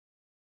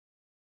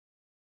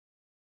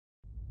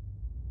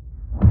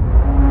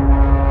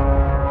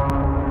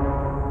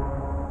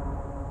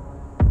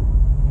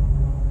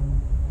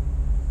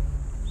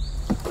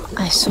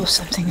saw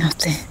something out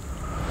there.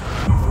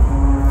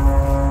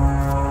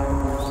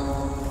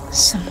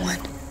 Someone.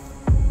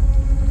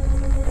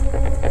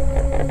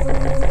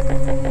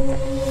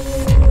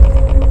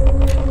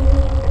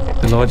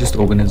 The largest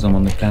organism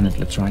on the planet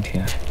lives right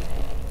here.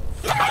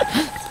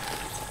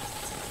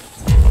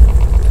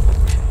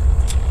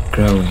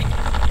 Growing.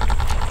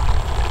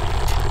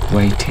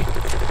 Waiting.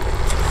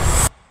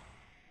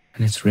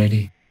 And it's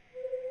ready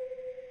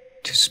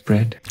to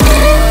spread.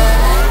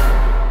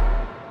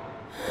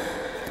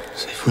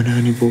 Say voor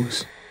nou niet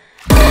boos.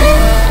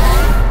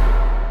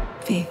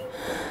 Wie?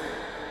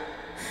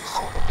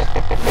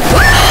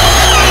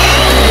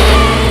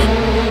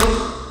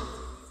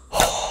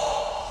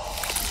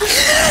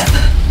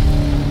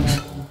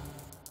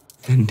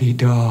 En die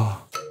daar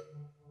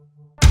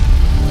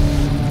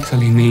sal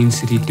die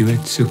mense die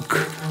dood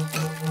soek.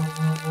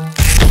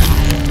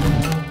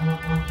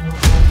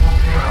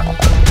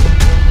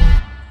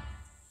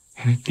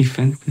 En dit nie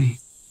vind nie.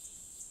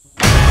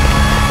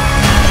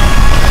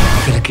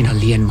 Wil ek nie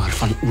alleen maar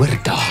van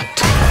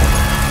oordaad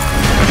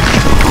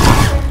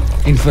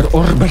en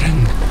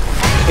verorbering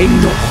en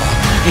nog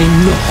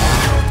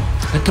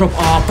 'n trop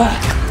ape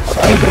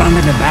die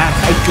brandende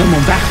berg uitklim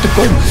om weg te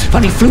kom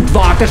van die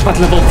vloedwaters wat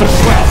hulle wil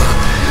verswelg.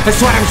 'n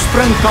Swarm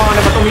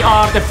springkane wat om die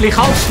aarde vlieg,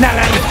 al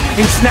sneller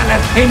en sneller,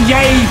 en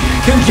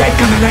jy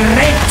kan hulle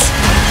red.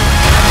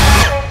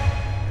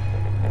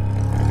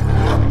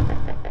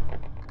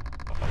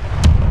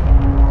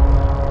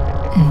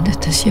 En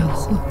dit is jou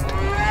goed.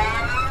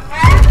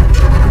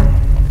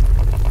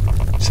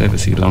 Sy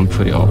was hier lank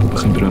voor die ape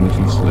begin drome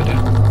van gode.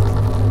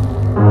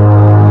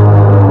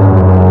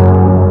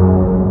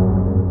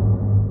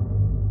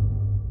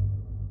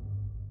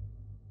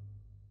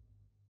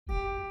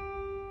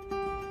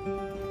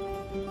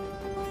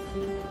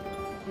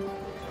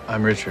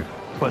 I'm Richard.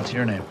 What's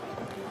your name?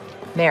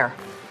 Mare.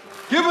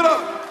 Give it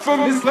up for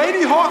Miss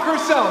Lady Hawk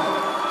herself.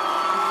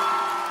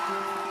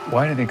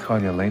 Why do they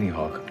call you Lady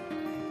Hawk?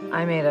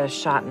 I made a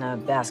shot in a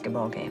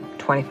basketball game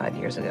 25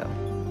 years ago.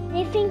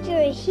 They think you're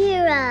a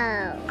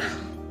hero.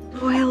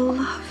 Oh, I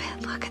love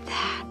it. Look at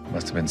that.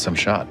 Must have been some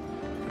shot.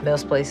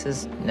 Most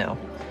places, no.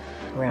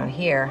 Around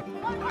here,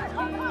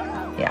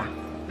 yeah.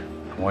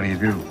 What do you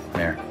do,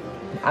 Mayor?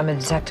 I'm a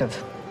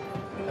detective.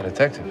 A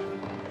detective?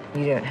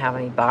 You don't have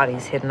any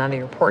bodies hidden under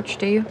your porch,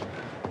 do you?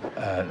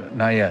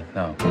 Not yet,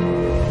 no.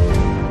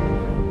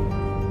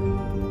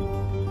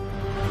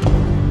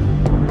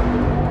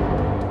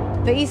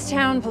 The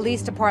Easttown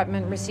Police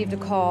Department received a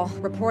call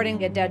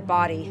reporting a dead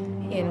body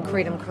in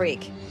Creedham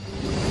Creek.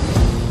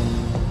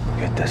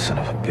 Get that son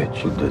of a bitch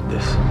who did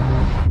this.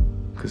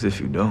 Because if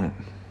you don't,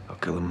 I'll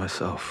kill him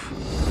myself.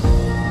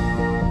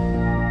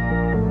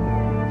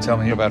 Tell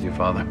me about your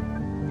father.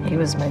 He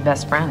was my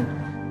best friend.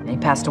 He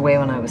passed away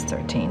when I was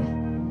 13.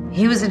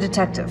 He was a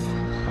detective.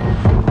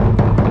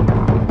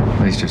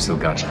 At least you've still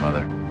got your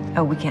mother.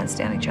 Oh, we can't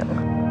stand each other.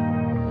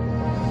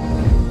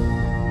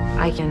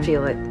 I can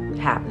feel it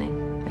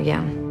happening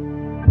again.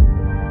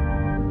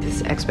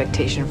 This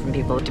expectation from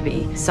people to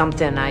be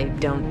something I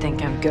don't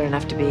think I'm good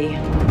enough to be.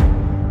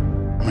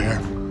 Mare,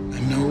 I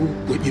know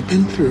what you've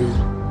been through,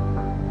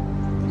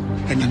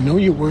 and I know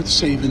you're worth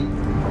saving.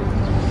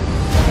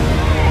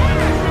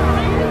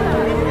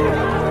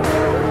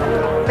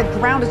 The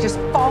ground is just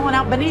falling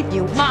out beneath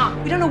you.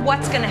 Mom, we don't know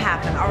what's gonna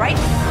happen, all right?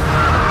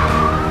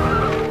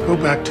 Go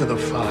back to the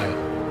file.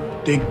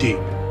 Dig deep.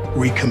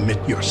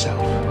 Recommit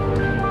yourself.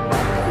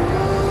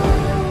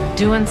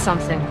 Doing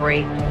something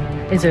great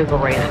is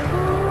overrated.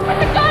 Put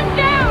the gun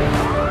down!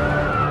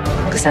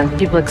 Because then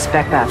people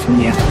expect that from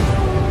you.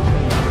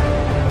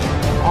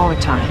 All the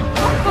time.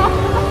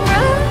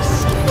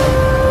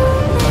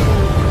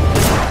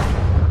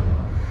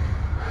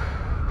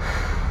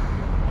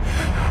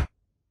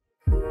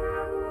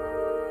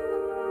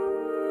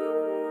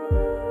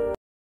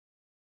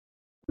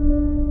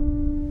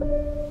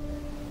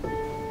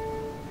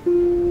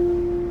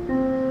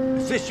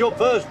 Is this your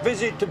first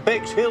visit to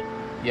Bexhill?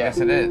 Yes,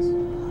 it is.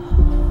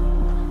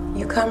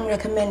 You come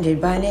recommended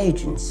by an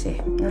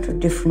agency. Not of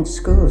different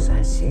schools,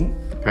 I see.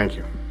 Thank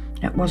you.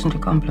 That wasn't a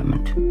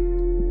compliment.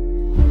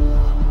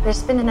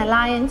 There's been an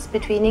alliance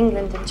between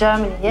England and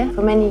Germany here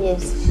for many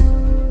years.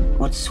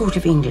 What sort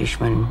of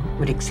Englishman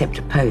would accept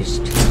a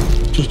post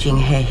teaching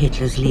Herr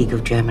Hitler's League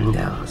of German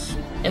Girls?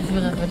 Der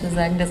Führer würde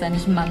sagen, dass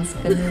nicht Manns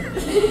bin.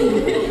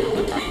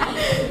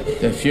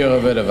 Der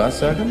Führer würde was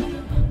sagen?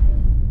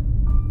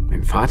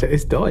 Mein Vater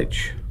ist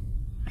Deutsch.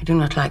 I do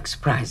not like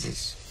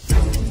surprises.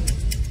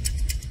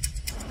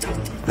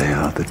 They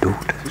are the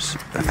daughters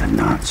of the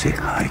Nazi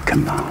High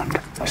Command.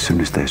 As soon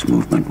as there's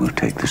movement, we'll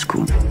take the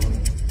school.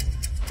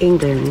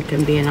 England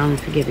can be an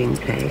unforgiving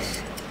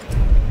place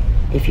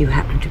if you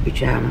happen to be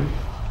German.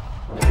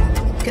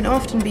 It can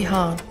often be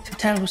hard to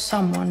tell who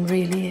someone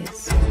really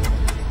is.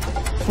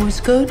 Who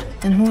is good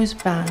and who is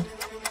bad.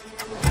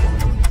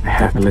 I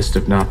have a list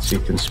of Nazi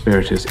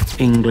conspirators,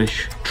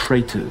 English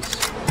traitors.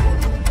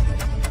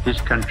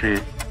 This country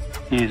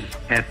is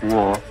at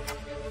war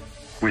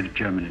with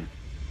Germany.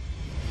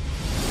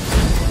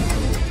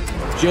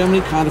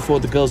 Germany can't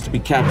afford the girls to be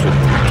captured.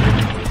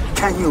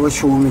 Can you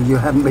assure me you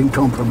haven't been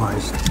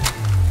compromised?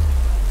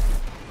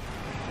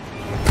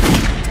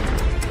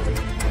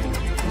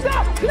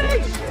 Stop,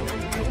 please!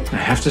 I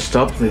have to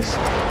stop this.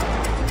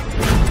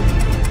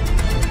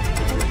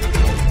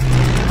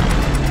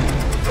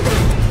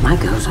 My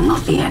girls are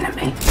not the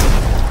enemy.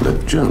 They're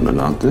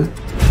German, aren't they?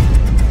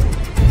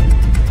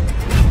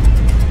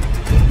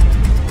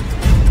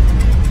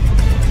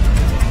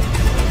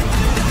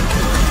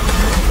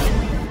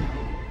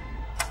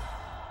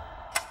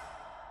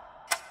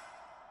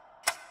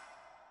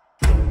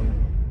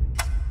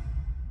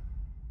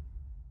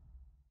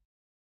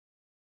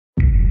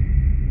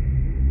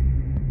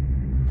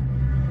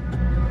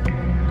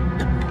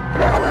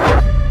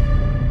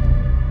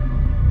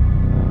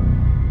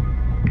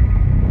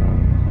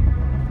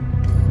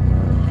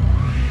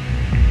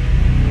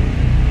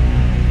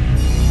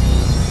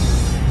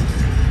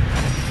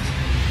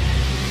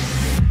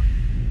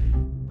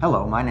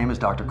 Hello, my name is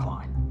Dr.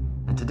 Klein,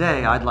 and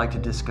today I'd like to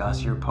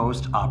discuss your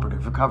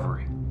post-operative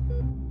recovery.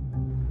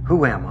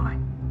 Who am I?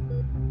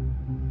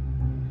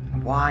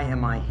 Why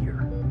am I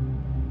here?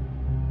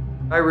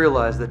 I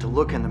realize that to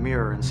look in the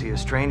mirror and see a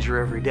stranger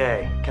every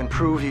day can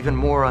prove even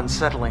more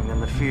unsettling than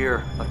the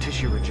fear of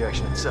tissue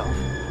rejection itself.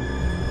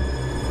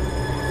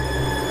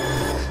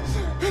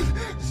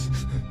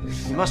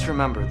 You must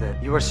remember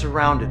that you are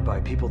surrounded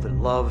by people that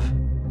love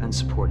and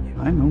support you.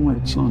 I know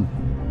my son,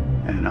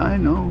 and I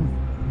know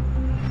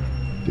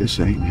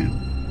this ain't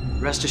him.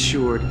 Rest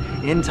assured,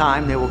 in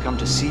time they will come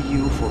to see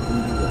you for who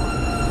you are.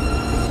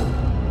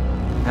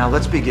 Now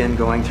let's begin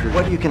going through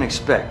what you can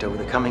expect over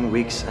the coming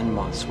weeks and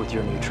months with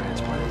your new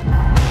transplant.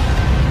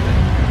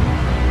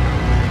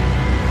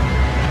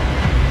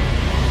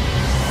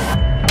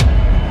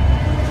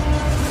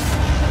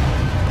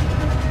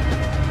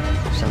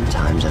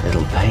 Sometimes a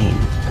little pain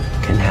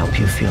can help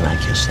you feel like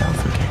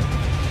yourself again.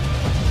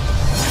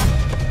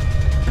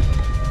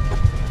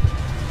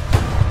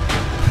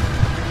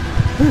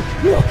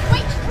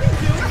 Wait!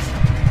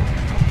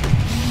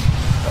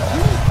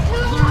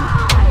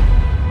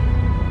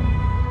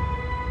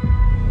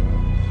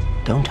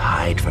 Don't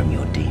hide from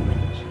your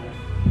demons.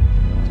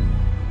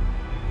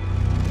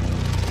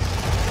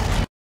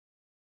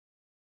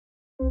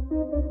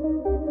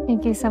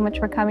 Thank you so much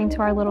for coming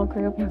to our little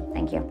group.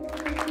 Thank you.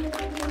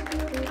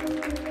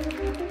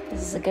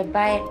 This is a good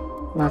bite.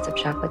 Lots of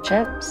chocolate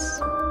chips.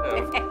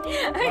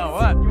 Oh,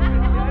 what?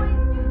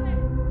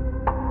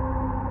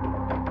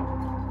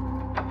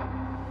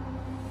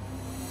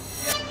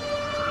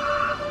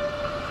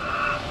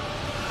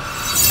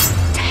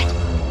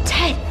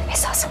 Ted, I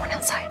saw someone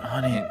outside.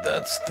 Honey,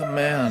 that's the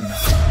man.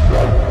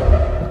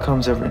 He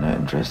comes every night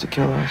and tries to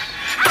kill us.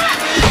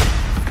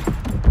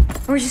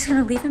 We're just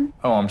gonna leave him?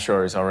 Oh, I'm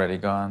sure he's already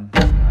gone.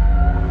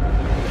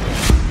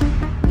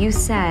 You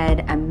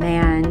said a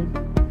man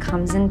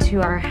comes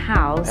into our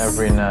house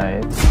Every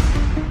night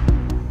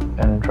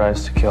and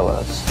tries to kill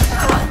us.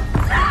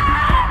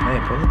 Hey,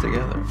 put it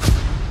together.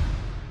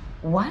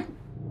 What?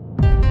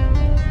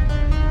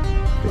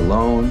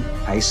 Alone,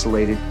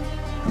 isolated,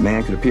 a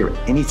man could appear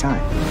at any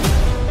time.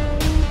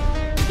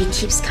 He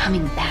keeps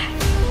coming back.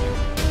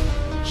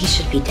 He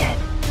should be dead.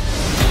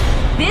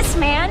 This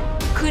man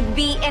could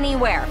be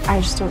anywhere.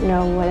 I just don't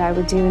know what I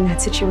would do in that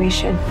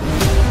situation.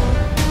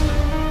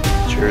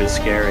 Sure is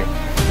scary.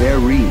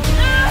 Very.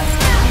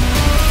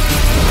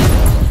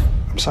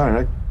 I'm sorry,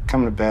 did I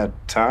come at a bad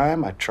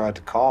time? I tried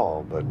to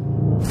call, but...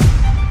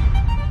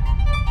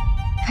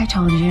 If I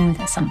told you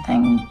that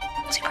something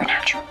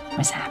supernatural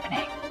was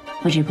happening,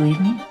 would you believe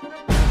me?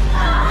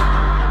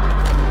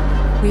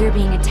 We are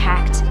being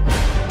attacked.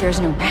 There's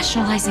no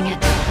rationalizing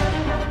it.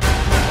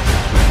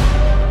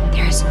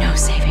 There is no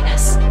saving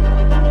us.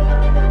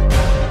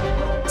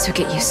 So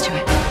get used to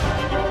it.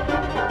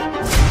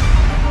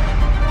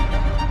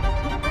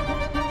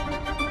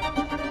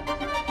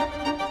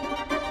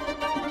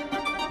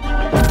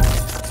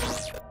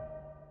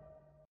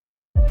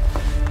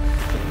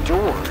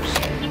 Doors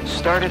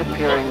started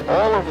appearing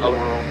all over the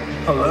world.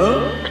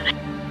 Hello?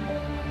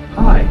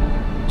 Hi.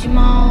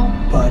 Jamal.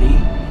 Buddy.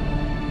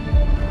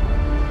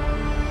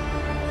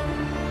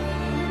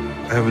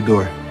 I have a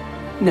door.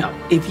 No,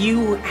 if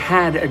you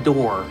had a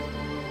door,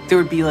 there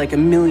would be like a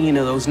million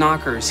of those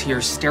knockers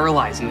here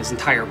sterilizing this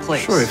entire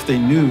place. Sure, if they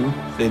knew,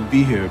 they'd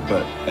be here,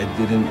 but I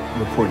didn't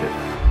report it.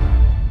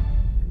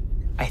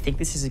 I think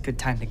this is a good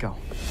time to go.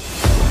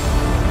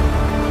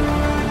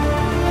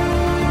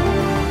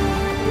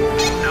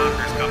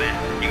 Knockers come in.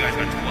 You guys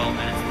got 12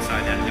 minutes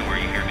inside that door,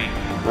 you hear me?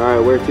 All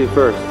right, where to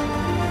first?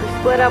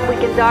 Split up, we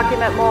can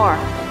document more.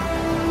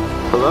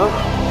 Hello?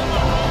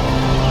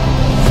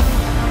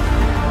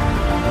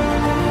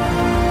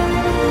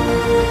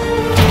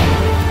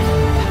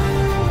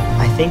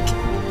 I think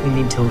we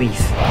need to leave.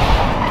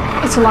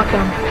 It's a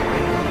lockdown.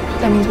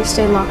 That means we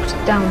stay locked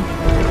down.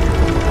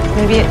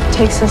 Maybe it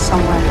takes us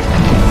somewhere.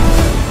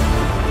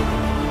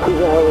 Who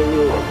the hell are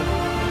you?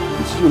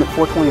 This is Unit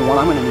 421.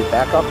 I'm gonna need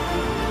backup.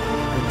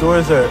 The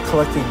doors are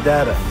collecting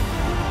data.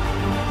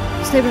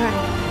 Stay behind.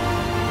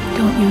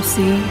 Don't you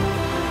see?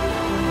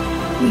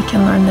 We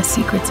can learn the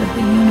secrets of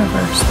the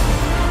universe.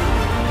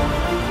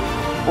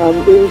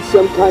 I'm in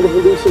some kind of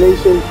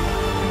hallucination.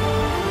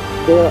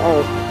 There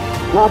are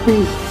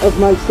copies of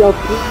myself.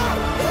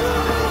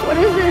 What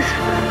is this?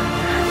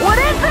 What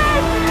is this?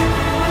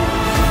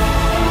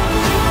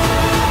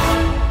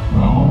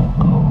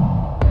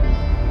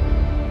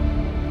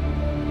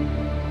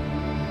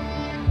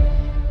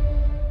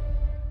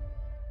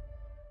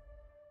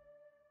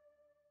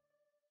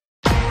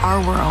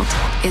 Our world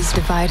is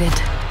divided,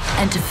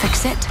 and to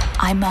fix it,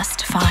 I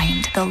must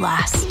find the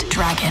last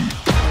dragon.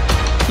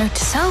 Note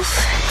to self,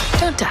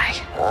 don't die.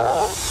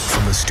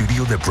 From the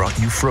studio that brought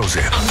you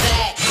Frozen.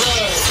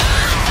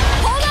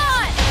 Hold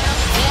on!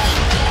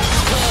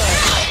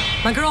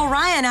 My girl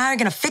Raya and I are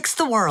gonna fix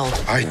the world.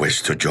 I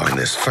wish to join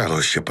this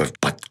fellowship of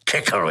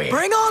butt-kickery.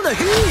 Bring on the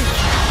heat!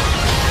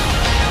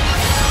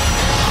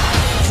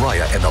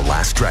 Raya and the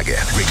Last Dragon.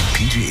 Rated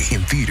PG.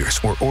 In theaters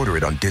or order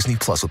it on Disney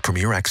Plus with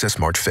Premier Access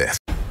March 5th.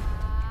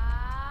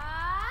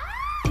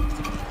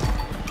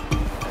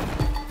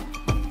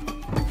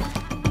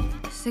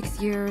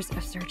 "6 years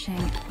of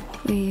searching.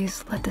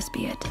 Please let this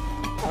be it."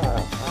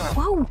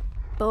 Whoa!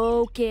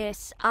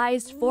 Focus.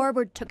 Eyes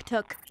forward,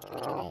 tuk-tuk.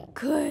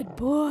 Good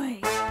boy.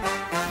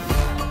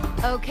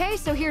 Okay,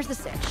 so here's the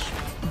sitch.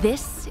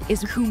 This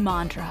is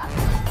Kumandra.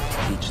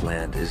 Each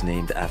land is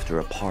named after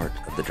a part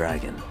of the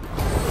dragon.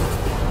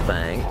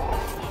 Fang,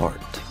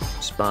 heart.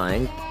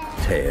 Spine,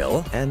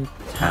 tail, and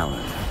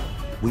talon.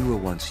 We were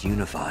once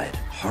unified,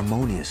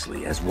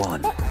 harmoniously as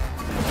one.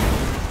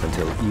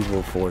 Until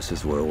evil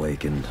forces were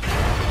awakened,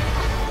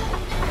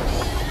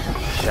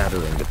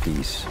 shattering the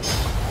peace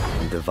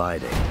and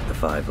dividing the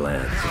 5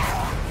 lands.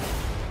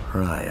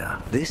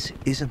 Raya, this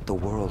isn't the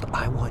world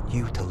I want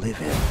you to live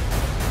in.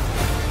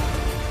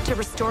 To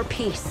restore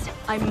peace,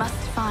 I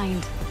must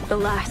find the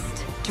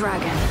last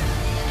dragon.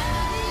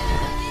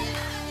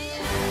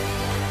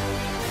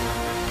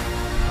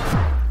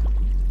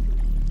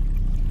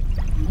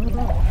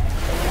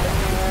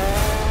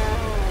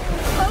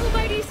 Follow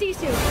by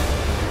Sisu.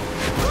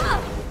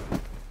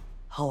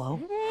 Hello?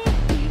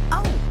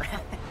 Oh!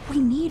 We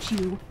need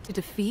you to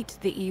defeat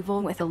the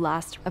evil with the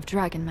last of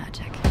dragon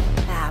magic.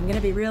 I'm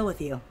gonna be real with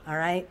you, all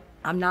right?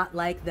 I'm not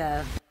like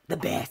the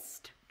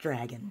best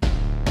dragon.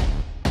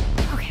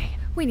 Okay,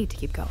 we need to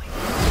keep going.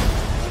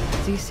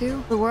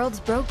 Sisu, the world's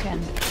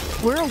broken.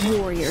 We're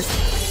warriors,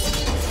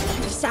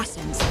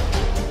 assassins,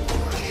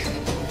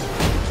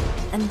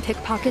 and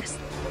pickpockets.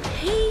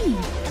 Hey!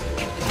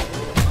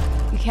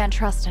 You can't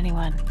trust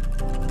anyone.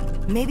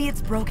 Maybe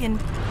it's broken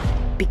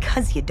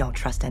because you don't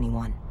trust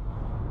anyone.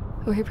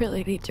 We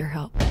really need your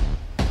help.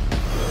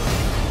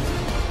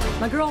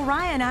 My girl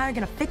Raya and I are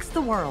gonna fix the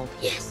world.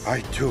 Yes.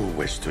 I too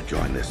wish to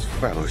join this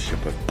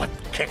fellowship of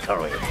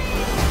butt-kickery.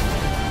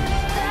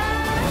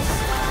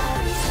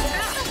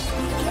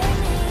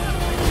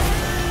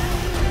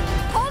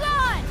 Hold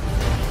on!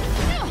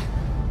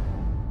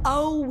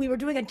 Oh, we were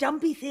doing a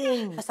jumpy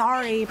thing.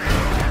 Sorry.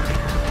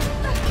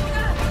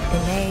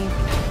 It may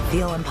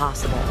feel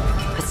impossible,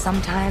 but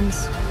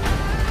sometimes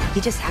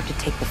you just have to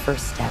take the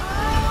first step.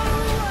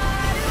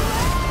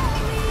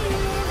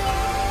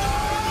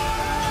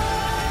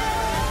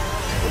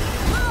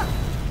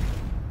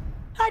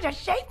 I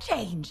just shape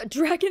change.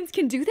 Dragons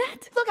can do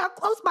that? Look how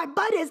close my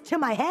butt is to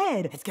my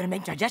head. It's gonna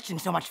make digestion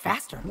so much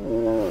faster.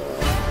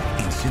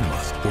 In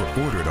cinemas or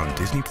order it on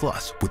Disney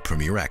Plus with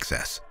Premier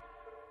Access.